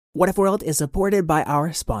What If World is supported by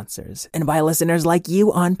our sponsors and by listeners like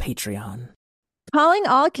you on Patreon. Calling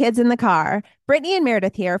all kids in the car. Brittany and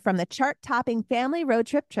Meredith here from the chart-topping Family Road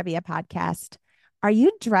Trip Trivia Podcast. Are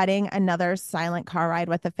you dreading another silent car ride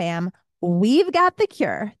with the fam? We've got the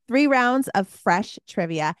cure. 3 rounds of fresh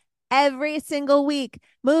trivia every single week.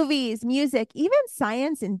 Movies, music, even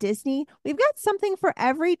science and Disney. We've got something for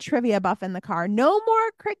every trivia buff in the car. No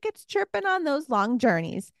more crickets chirping on those long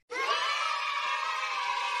journeys.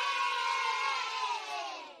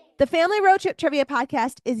 The Family Road Trip Trivia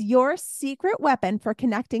Podcast is your secret weapon for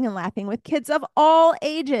connecting and laughing with kids of all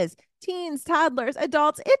ages. Teens, toddlers,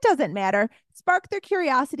 adults, it doesn't matter. Spark their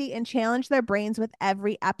curiosity and challenge their brains with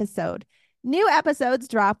every episode. New episodes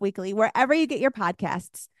drop weekly wherever you get your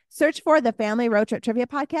podcasts. Search for the Family Road Trip Trivia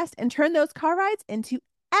Podcast and turn those car rides into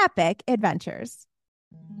epic adventures.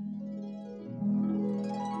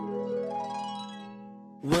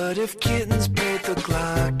 What if kittens played the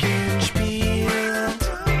glockenspiel?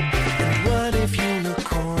 And what if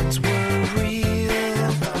unicorns were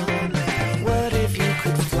real? What if you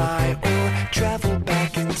could fly or travel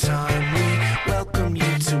back in time? We welcome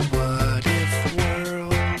you to What If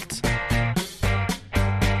World.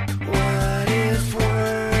 What If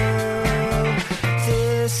World?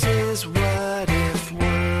 This is What If World.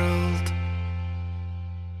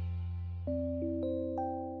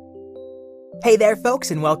 Hey there,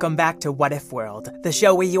 folks, and welcome back to What If World, the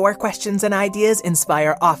show where your questions and ideas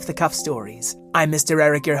inspire off-the-cuff stories. I'm Mr.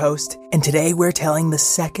 Eric, your host, and today we're telling the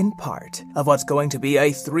second part of what's going to be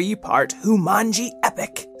a 3-part Whomanji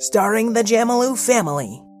epic, starring the Jamalou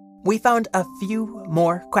family. We found a few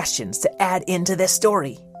more questions to add into this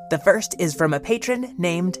story. The first is from a patron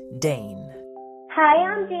named Dane. Hi,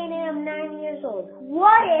 I'm Dane and I'm 9 years old.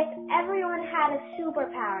 What if everyone had a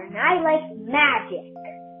superpower and I like magic?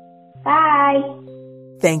 Bye.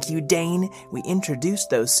 Thank you, Dane. We introduced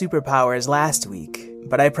those superpowers last week,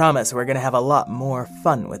 but I promise we're going to have a lot more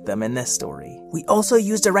fun with them in this story. We also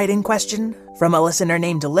used a write-in question from a listener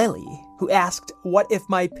named Lily, who asked, what if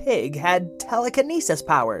my pig had telekinesis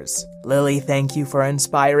powers? Lily, thank you for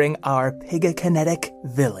inspiring our pigokinetic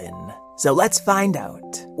villain. So let's find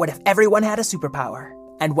out. What if everyone had a superpower?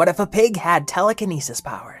 And what if a pig had telekinesis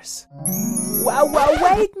powers? Well,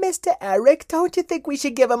 wait, Mr. Eric. Don't you think we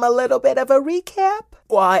should give him a little bit of a recap?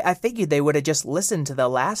 Why, I figured they would have just listened to the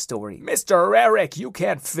last story. Mr. Eric, you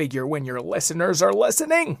can't figure when your listeners are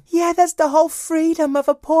listening. Yeah, that's the whole freedom of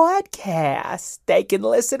a podcast. They can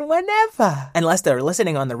listen whenever. Unless they're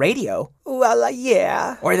listening on the radio. Well,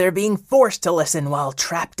 yeah. Or they're being forced to listen while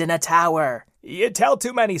trapped in a tower. You tell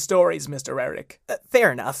too many stories, Mr. Eric.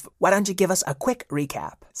 Fair enough. Why don't you give us a quick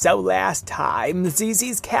recap? So last time,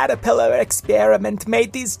 Zizi's caterpillar experiment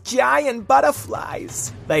made these giant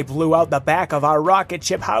butterflies. They blew out the back of our rocket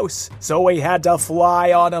ship house, so we had to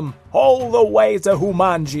fly on them all the way to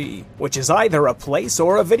Whomanji, which is either a place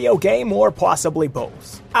or a video game or possibly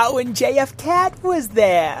both. Oh, and JF Cat was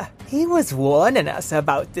there. He was warning us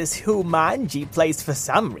about this Whomanji place for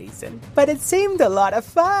some reason, but it seemed a lot of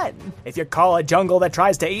fun. If you call a jungle that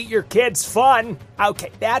tries to eat your kids fun.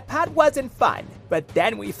 Okay, that part wasn't fun, but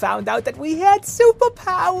then we found out that we had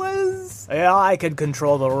superpowers. Yeah, I can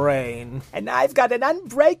control the rain. And I've got an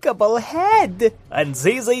unbreakable head. And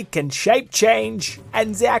Zizi can shape change.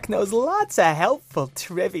 And Zach knows lots of helpful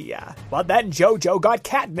trivia. But then Jojo got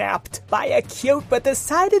catnapped by a cute but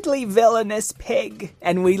decidedly villainous pig.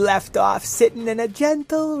 And we left off sitting in a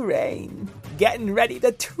gentle rain, getting ready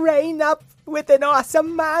to train up with an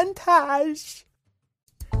awesome montage.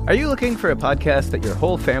 Are you looking for a podcast that your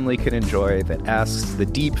whole family can enjoy that asks the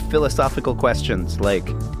deep philosophical questions like,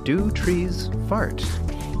 do trees fart?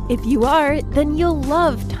 If you are, then you'll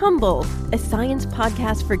love Tumble, a science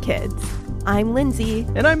podcast for kids. I'm Lindsay.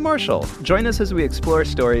 And I'm Marshall. Join us as we explore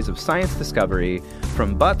stories of science discovery,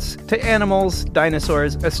 from butts to animals,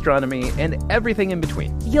 dinosaurs, astronomy, and everything in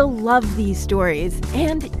between. You'll love these stories,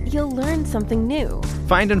 and you'll learn something new.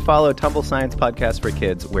 Find and follow Tumble Science Podcast for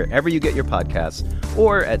Kids wherever you get your podcasts,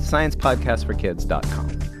 or at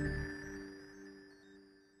sciencepodcastforkids.com.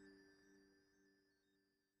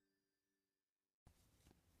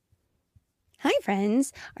 Hi,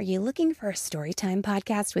 friends. Are you looking for a storytime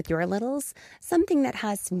podcast with your littles? Something that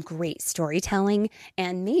has some great storytelling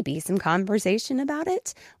and maybe some conversation about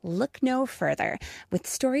it? Look no further. With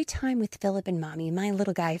Storytime with Philip and Mommy, my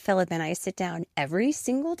little guy Philip and I sit down every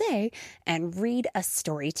single day and read a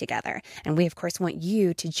story together. And we, of course, want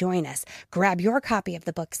you to join us. Grab your copy of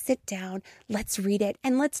the book, sit down, let's read it,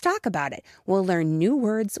 and let's talk about it. We'll learn new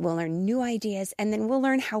words, we'll learn new ideas, and then we'll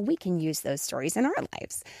learn how we can use those stories in our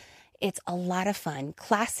lives. It's a lot of fun.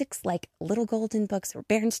 Classics like Little Golden Books or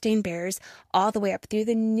Berenstain Bears, all the way up through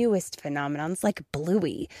the newest phenomenons like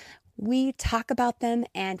Bluey. We talk about them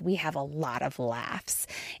and we have a lot of laughs.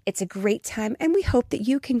 It's a great time and we hope that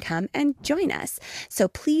you can come and join us. So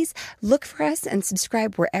please look for us and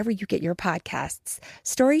subscribe wherever you get your podcasts.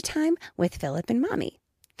 Storytime with Philip and Mommy.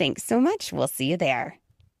 Thanks so much. We'll see you there.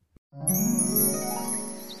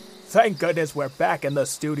 Thank goodness we're back in the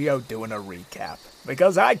studio doing a recap,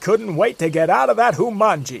 because I couldn't wait to get out of that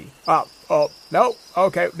Whomanji.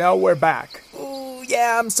 No, we're back. Oh,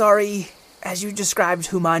 yeah, I'm sorry. As you described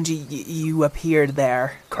Whomanji, you appeared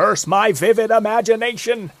there. Curse my vivid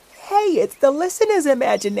imagination. Hey, it's the listener's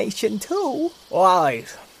imagination, too. Well, I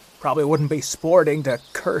probably wouldn't be sporting to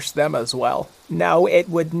curse them as well. No, it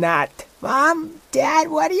would not. Mom, Dad,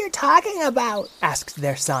 what are you talking about? Asked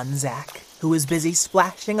their son, Zach, who was busy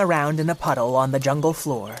splashing around in a puddle on the jungle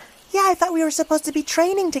floor. Yeah, I thought we were supposed to be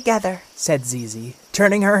training together, said Zizi,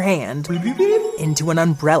 turning her hand into an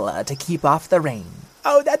umbrella to keep off the rain.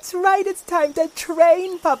 Oh, that's right, it's time to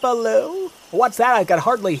train, Papa Lou. What's that? I can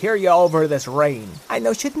hardly hear you over this rain. I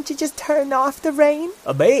know, shouldn't you just turn off the rain?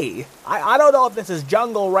 Me? I don't know if this is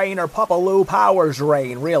jungle rain or Papa Lou Powers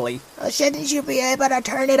rain, really. Shouldn't you be able to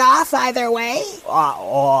turn it off either way?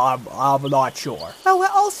 I'm not sure. Oh, we're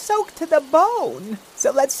all soaked to the bone.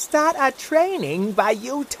 So let's start our training by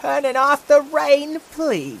you turning off the rain,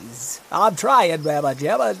 please. I'm trying, Mama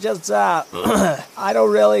Gemma. Just, I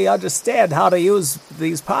don't really understand how to use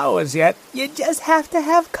these powers yet. You just have to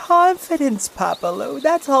have confidence, Papa Lou.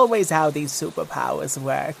 That's always how these superpowers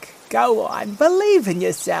work. Go on, believe in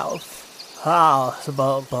yourself.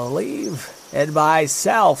 I'll believe in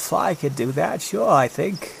myself. I could do that, sure, I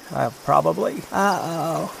think. Probably.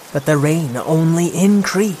 Uh-oh. But the rain only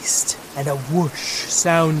increased, and a whoosh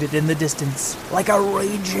sounded in the distance, like a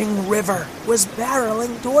raging river was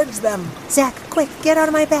barreling towards them. Zach, quick, get out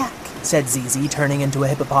of my back, said Zizi, turning into a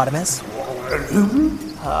hippopotamus.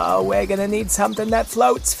 Oh, we're gonna need something that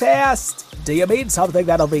floats fast. Do you mean something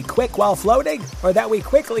that'll be quick while floating, or that we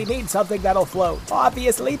quickly need something that'll float?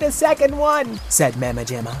 Obviously the second one, said Mama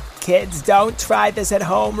Gemma. Kids, don't try this at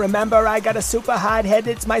home. Remember, I got a super hard head.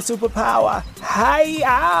 It's my superpower.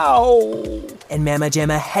 Hi-ow! And Mama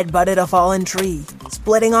Gemma headbutted a fallen tree,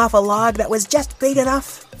 splitting off a log that was just big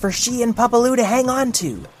enough for she and Papa Lou to hang on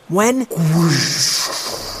to. When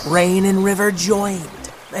whoosh, rain and river joined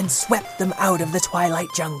and swept them out of the twilight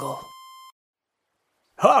jungle.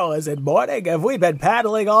 Oh, is it morning? Have we been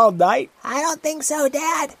paddling all night? I don't think so,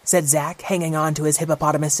 Dad, said Zach, hanging on to his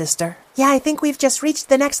hippopotamus sister. Yeah, I think we've just reached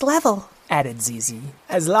the next level, added Zizi.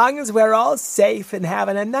 As long as we're all safe and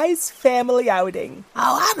having a nice family outing.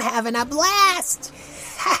 Oh, I'm having a blast.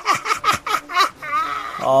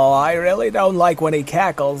 Oh, I really don't like when he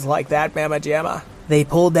cackles like that, Mama Gemma. They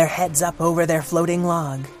pulled their heads up over their floating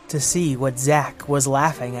log to see what Zach was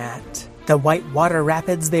laughing at. The white water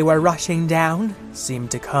rapids they were rushing down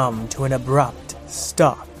seemed to come to an abrupt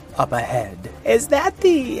stop up ahead. Is that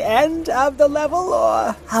the end of the level,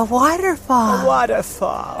 or? A waterfall. A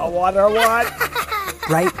waterfall. A water what?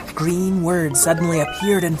 Bright green words suddenly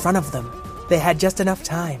appeared in front of them. They had just enough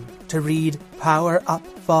time to read Power Up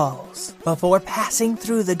Falls before passing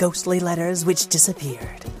through the ghostly letters which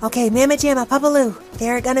disappeared. Okay, Mama Gemma, Papa Lou,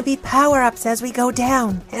 there are gonna be power-ups as we go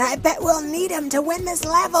down. And I bet we'll need them to win this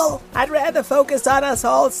level. I'd rather focus on us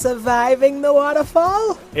all surviving the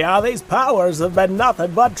waterfall. Yeah, these powers have been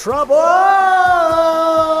nothing but trouble.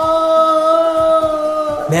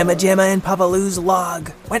 Mama Gemma and Papa Lou's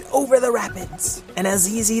log went over the rapids, and as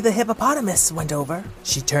Zizi the hippopotamus went over,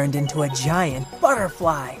 she turned into a giant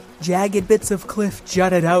butterfly. Jagged bits of cliff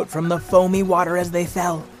jutted out from the foamy water as they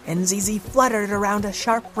fell, and Zizi fluttered around a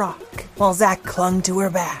sharp rock, while Zach clung to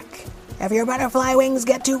her back. If your butterfly wings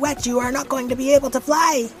get too wet, you are not going to be able to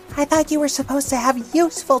fly. I thought you were supposed to have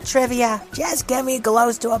useful trivia. Just get me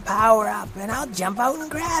close to a power-up, and I'll jump out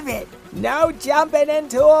and grab it. No jumping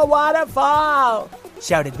into a waterfall!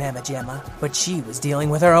 Shouted Mama Gemma, but she was dealing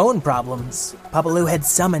with her own problems. Papa Lou had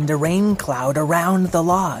summoned a rain cloud around the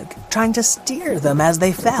log, trying to steer them as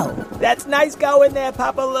they fell. That's nice going there,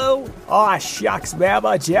 Papa Lou. Aw, shucks,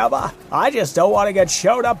 Mama Gemma. I just don't want to get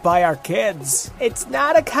showed up by our kids. It's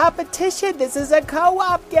not a competition. This is a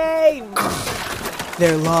co-op game.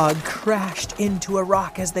 Their log crashed into a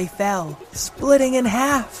rock as they fell, splitting in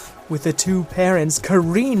half, with the two parents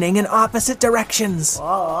careening in opposite directions.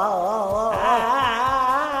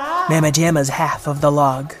 Mama Gemma's half of the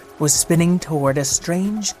log was spinning toward a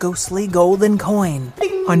strange, ghostly golden coin.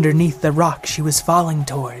 Ding! underneath the rock she was falling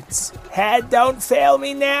towards. Head, don't fail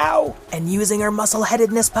me now. And using her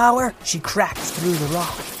muscle-headedness power, she cracked through the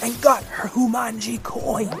rock and got her Whomanji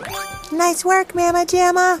coin. Nice work, Mama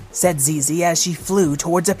Jamma, said Zizi as she flew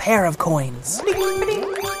towards a pair of coins.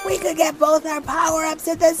 We could get both our power-ups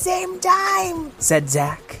at the same time, said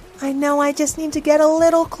Zach. I know, I just need to get a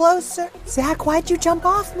little closer. Zach, why'd you jump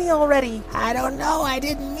off me already? I don't know, I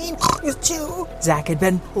didn't mean to. Zach had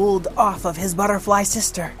been pulled off of his butterfly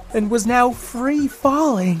sister and was now free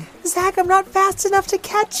falling. Zach, I'm not fast enough to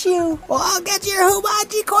catch you. Well, I'll get your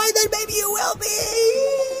Whomanji coin, then maybe you will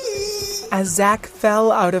be. As Zach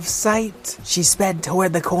fell out of sight, she sped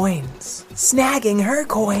toward the coins, snagging her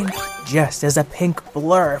coin just as a pink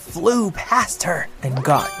blur flew past her and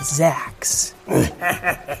got Zach's.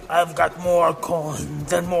 I've got more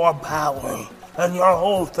coins and more power than your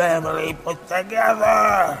whole family put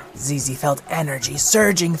together. Zizi felt energy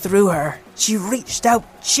surging through her. She reached out,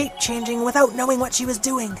 shape-changing without knowing what she was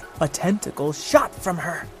doing. A tentacle shot from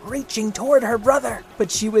her, reaching toward her brother,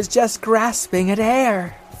 but she was just grasping at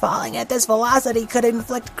air. Falling at this velocity could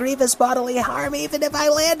inflict grievous bodily harm even if I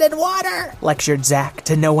land in water, lectured Zach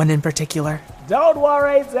to no one in particular. Don't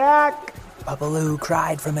worry, Zach, Papaloo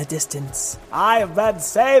cried from a distance. I've been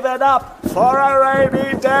saving up for a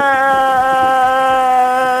rainy day.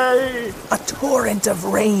 A torrent of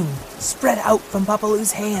rain spread out from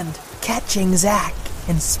Papaloo's hand, catching Zach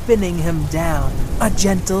and spinning him down. A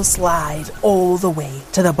gentle slide all the way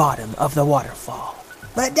to the bottom of the waterfall.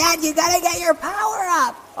 But Dad, you gotta get your power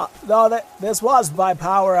up. No, this was my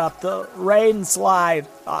power up, the rain slide.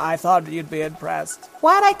 I thought you'd be impressed.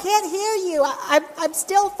 What? I can't hear you. I'm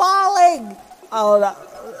still falling. Oh,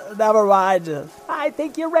 never mind. I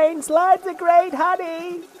think your rain slides are great,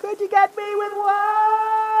 honey. Could you get me with one?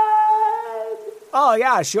 Oh,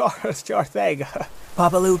 yeah, sure thing.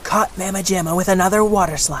 Papaloo caught Mama Jamma with another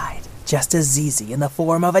water slide, just as Zizi, in the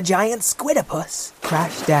form of a giant squidopus,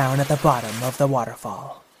 crashed down at the bottom of the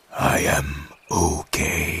waterfall. I am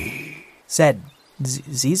okay, said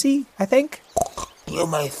Zizi, I think. You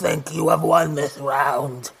may think you have won this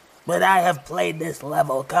round, but I have played this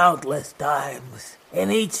level countless times, and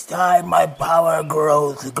each time my power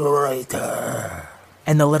grows greater.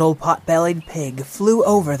 And the little pot-bellied pig flew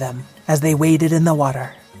over them as they waded in the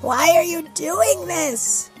water. Why are you doing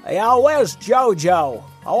this? Yeah, where's Jojo?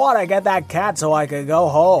 I want to get that cat so I can go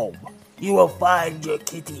home. You will find your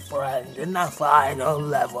kitty friend in the final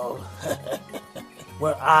level,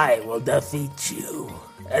 where I will defeat you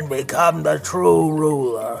and become the true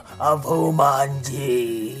ruler of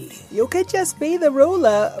Whomanji. You could just be the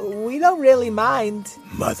ruler. We don't really mind.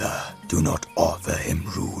 Mother, do not offer him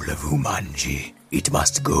rule of Whomanji. It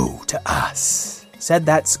must go to us, said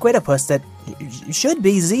that squidopus that should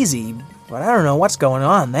be Zizi, but I don't know what's going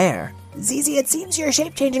on there. Zizi, it seems your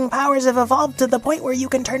shape-changing powers have evolved to the point where you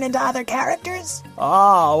can turn into other characters.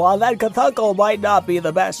 Oh, well, then Cthulhu might not be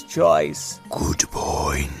the best choice. Good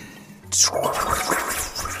point.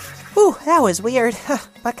 Ooh, that was weird,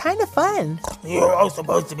 but kind of fun. You're all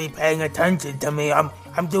supposed to be paying attention to me.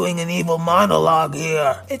 I'm doing an evil monologue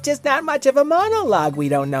here. It's just not much of a monologue. We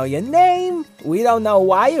don't know your name. We don't know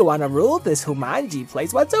why you want to rule this Whomanji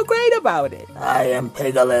place. What's so great about it? I am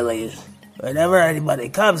Pigalili. Whenever anybody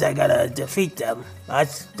comes, I gotta defeat them.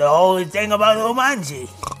 That's the whole thing about Whomanji.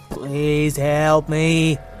 Please help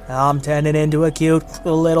me. I'm turning into a cute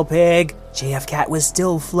little pig. JF Cat was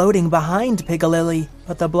still floating behind Pigalili,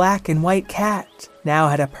 but the black and white cat now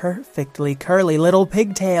had a perfectly curly little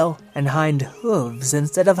pigtail and hind hooves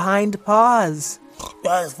instead of hind paws.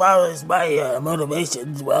 As far as my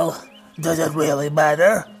motivations, well, does it really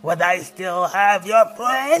matter when I still have your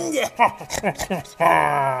friend?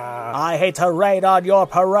 I hate to rain on your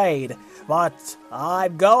parade, but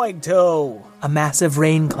I'm going to. A massive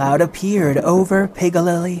rain cloud appeared over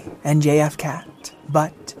Pigalili and JF Cat,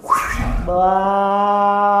 but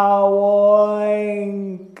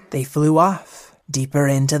they flew off deeper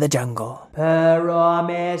into the jungle.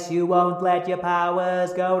 Promise you won't let your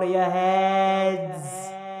powers go to your heads.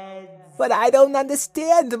 But I don't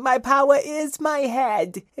understand. My power is my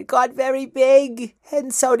head. It got very big,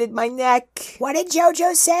 and so did my neck. What did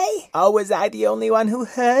Jojo say? Oh, was I the only one who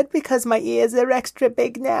heard because my ears are extra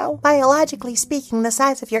big now? Biologically speaking, the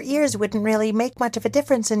size of your ears wouldn't really make much of a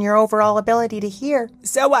difference in your overall ability to hear.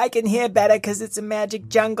 So I can hear better because it's a magic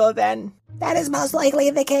jungle then? That is most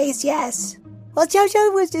likely the case, yes. Well,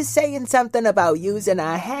 Jojo was just saying something about using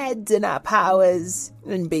our heads and our powers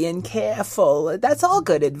and being careful. That's all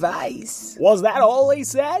good advice. Was that all he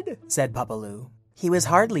said? Said Papaloo. He was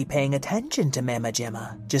hardly paying attention to Mama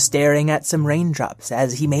Gemma, just staring at some raindrops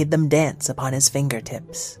as he made them dance upon his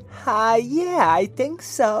fingertips. Yeah, I think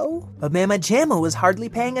so. But Mama Gemma was hardly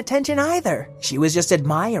paying attention either. She was just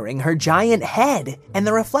admiring her giant head and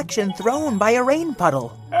the reflection thrown by a rain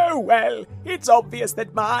puddle. Oh well, it's obvious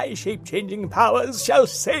that my shape-changing powers shall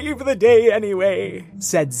save the day anyway,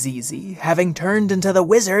 said Zizi, having turned into the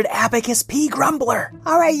wizard Abacus P. Grumbler.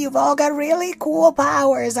 Alright, you've all got really cool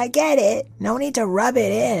powers, I get it. No need to rub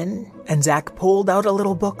it in. And Zack pulled out a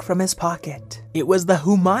little book from his pocket. It was the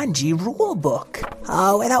Whomanji rule book.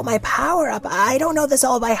 Oh, without my power-up, I don't know this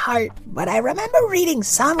all by heart, but I remember reading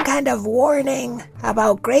some kind of warning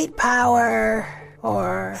about great power,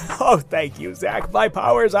 or... Oh, thank you, Zack. My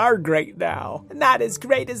powers are great now. Not as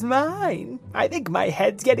great as mine. I think my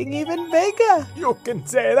head's getting even bigger. You can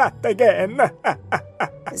say that again.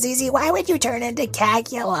 Zizi, why would you turn into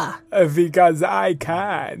Cacula? Because I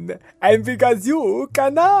can, and because you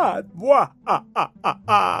cannot.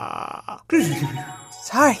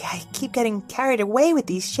 Sorry, I keep getting carried away with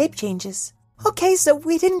these shape changes. Okay, so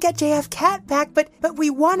we didn't get JF Cat back, but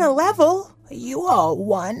we won a level. You all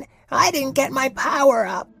won. I didn't get my power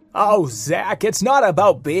up. Oh, Zack, it's not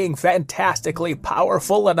about being fantastically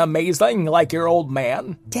powerful and amazing like your old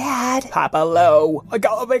man. Dad. Papa Lou,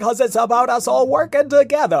 because it's about us all working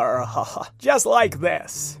together. Just like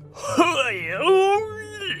this.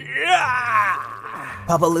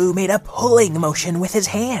 Papa Lou made a pulling motion with his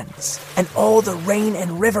hands, and all the rain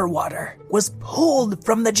and river water was pulled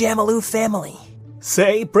from the Jamaloo family.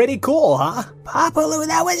 Say, pretty cool, huh? Papa Lou,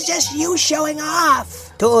 that was just you showing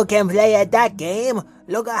off. Two can play at that game.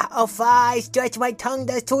 Look at how far I stretch my tongue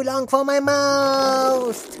that's too long for my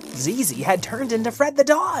mouth. Zizi had turned into Fred the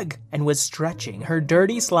dog and was stretching her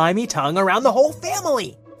dirty, slimy tongue around the whole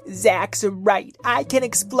family. Zack's right. I can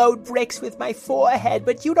explode bricks with my forehead,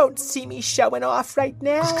 but you don't see me showing off right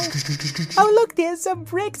now. Oh, look, there's some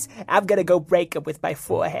bricks. I'm gonna go break them with my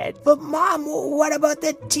forehead. But Mom, what about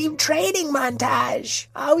the team training montage?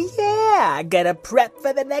 Oh yeah, gotta prep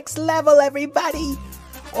for the next level, everybody.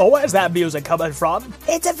 Oh, where's that music coming from?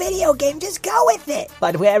 It's a video game, just go with it.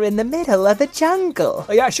 But we're in the middle of the jungle.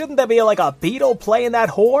 Yeah, shouldn't there be like a beetle playing that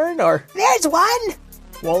horn, or? There's one.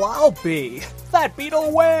 Well, I'll be. That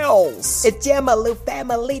beetle wails. It's Jamaloo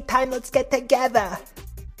family time, let's get together.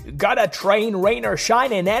 Gotta train, rain or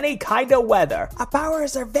shine in any kind of weather. Our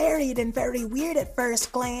powers are varied and very weird at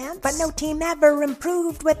first glance, but no team ever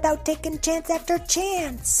improved without taking chance after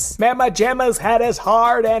chance. Mama Gemma's head is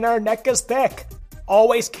hard and her neck is thick.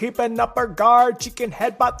 Always keeping up her guard, she can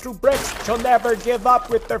headbutt through bricks. She'll never give up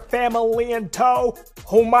with her family in tow.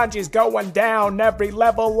 Whomanji's going down every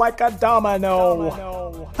level like a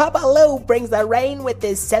domino. Papa Lou brings the rain with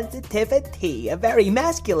his sensitivity, a very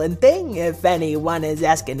masculine thing if anyone is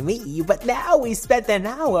asking me. But now we spent an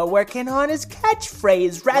hour working on his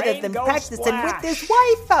catchphrase rather than practicing with his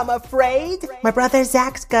wife, I'm afraid. My brother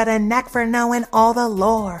Zack's got a knack for knowing all the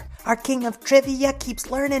lore. Our king of trivia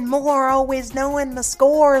keeps learning more, always knowing the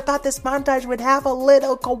score. Thought this montage would have a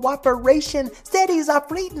little cooperation. Said he's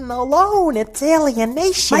off reading alone, it's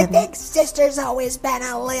alienation. My big sister's always been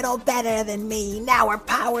a little better than me. Now her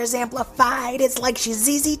power's amplified, it's like she's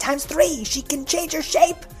ZZ times 3. She can change her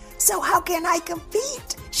shape, so how can I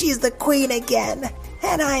compete? She's the queen again,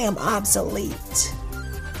 and I am obsolete.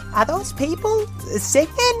 Are those people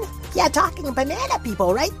singing? Yeah, talking banana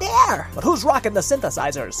people right there. But who's rocking the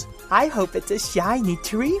synthesizers? I hope it's a shiny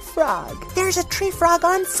tree frog. There's a tree frog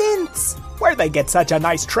on synths. Where'd they get such a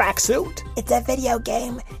nice tracksuit? It's a video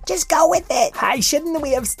game. Just go with it. Hi, shouldn't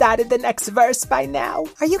we have started the next verse by now?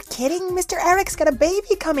 Are you kidding? Mr. Eric's got a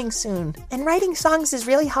baby coming soon. And writing songs is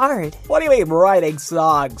really hard. What do you mean, writing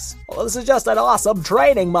songs? Well, this is just an awesome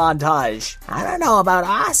training montage. I don't know about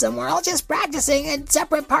awesome. We're all just practicing in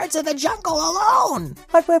separate parts of the jungle alone.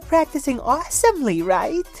 But we're practicing awesomely,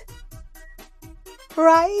 right?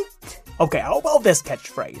 Right? Okay, how about this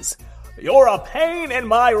catchphrase? You're a pain in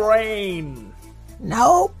my rain.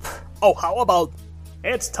 Nope. Oh, how about,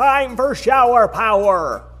 it's time for shower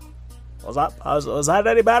power. Was that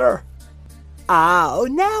any better? Oh,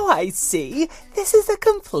 now I see. This is a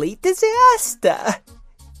complete disaster.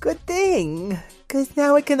 Good thing, because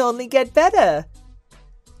now it can only get better.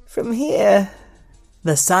 From here.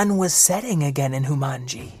 The sun was setting again in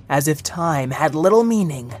Whomanji, as if time had little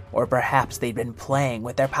meaning, or perhaps they'd been playing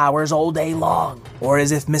with their powers all day long, or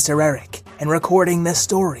as if Mr. Eric, in recording this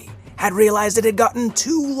story, had realized it had gotten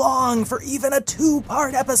too long for even a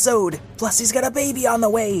 2-part episode. Plus, he's got a baby on the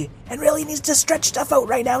way and really needs to stretch stuff out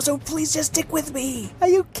right now, so please just stick with me. Are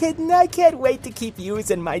you kidding? I can't wait to keep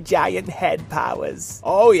using my giant head powers.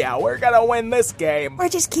 Oh yeah, we're gonna win this game. Or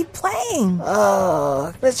just keep playing.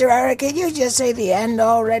 Oh, Mr. Eric, can you just say the end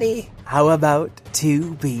already? How about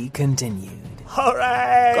to be continued?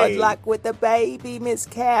 Hooray! Good luck with the baby, Miss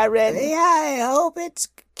Karen. Yeah, I hope it's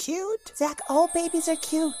cute. Zach, all babies are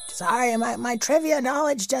cute. Sorry, my trivia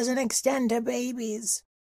knowledge doesn't extend to babies.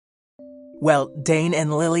 Well, Dane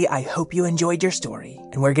and Lily, I hope you enjoyed your story,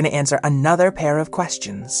 and we're going to answer another pair of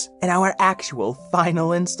questions in our actual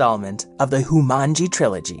final installment of the Whomanji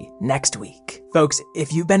trilogy next week. Folks,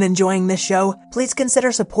 if you've been enjoying this show, please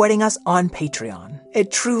consider supporting us on Patreon. It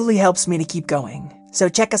truly helps me to keep going. So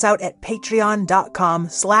check us out at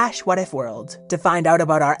patreon.com/whatifworld to find out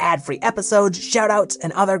about our ad-free episodes, shoutouts,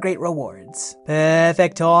 and other great rewards.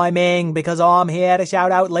 Perfect timing, because I'm here to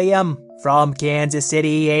shout out Liam from Kansas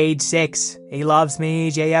City, age 6. He loves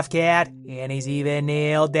me, JF Cat, and he's even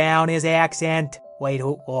nailed down his accent. Wait,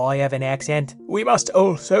 I have an accent? We must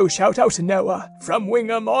also shout out Noah from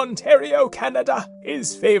Wingham, Ontario, Canada.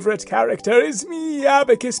 His favorite character is me,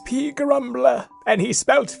 Abacus P. Grumbler, and he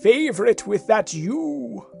spelt favorite with that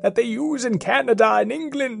U that they use in Canada and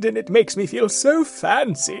England, and it makes me feel so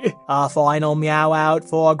fancy. A final meow out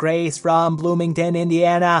for Grace from Bloomington,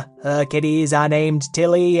 Indiana. Her kitties are named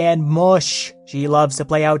Tilly and Mush. She loves to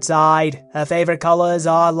play outside. Her favorite colors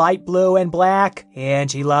are light blue and black, and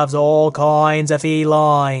she loves all kinds of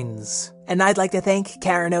felines. And I'd like to thank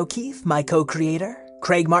Karen O'Keefe, my co-creator,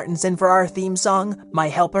 Craig Martinson for our theme song, my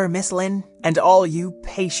helper, Miss Lynn, and all you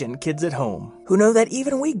patient kids at home who know that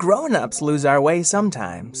even we grown-ups lose our way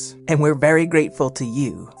sometimes. And we're very grateful to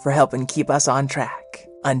you for helping keep us on track.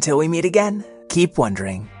 Until we meet again, keep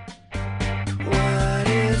wondering.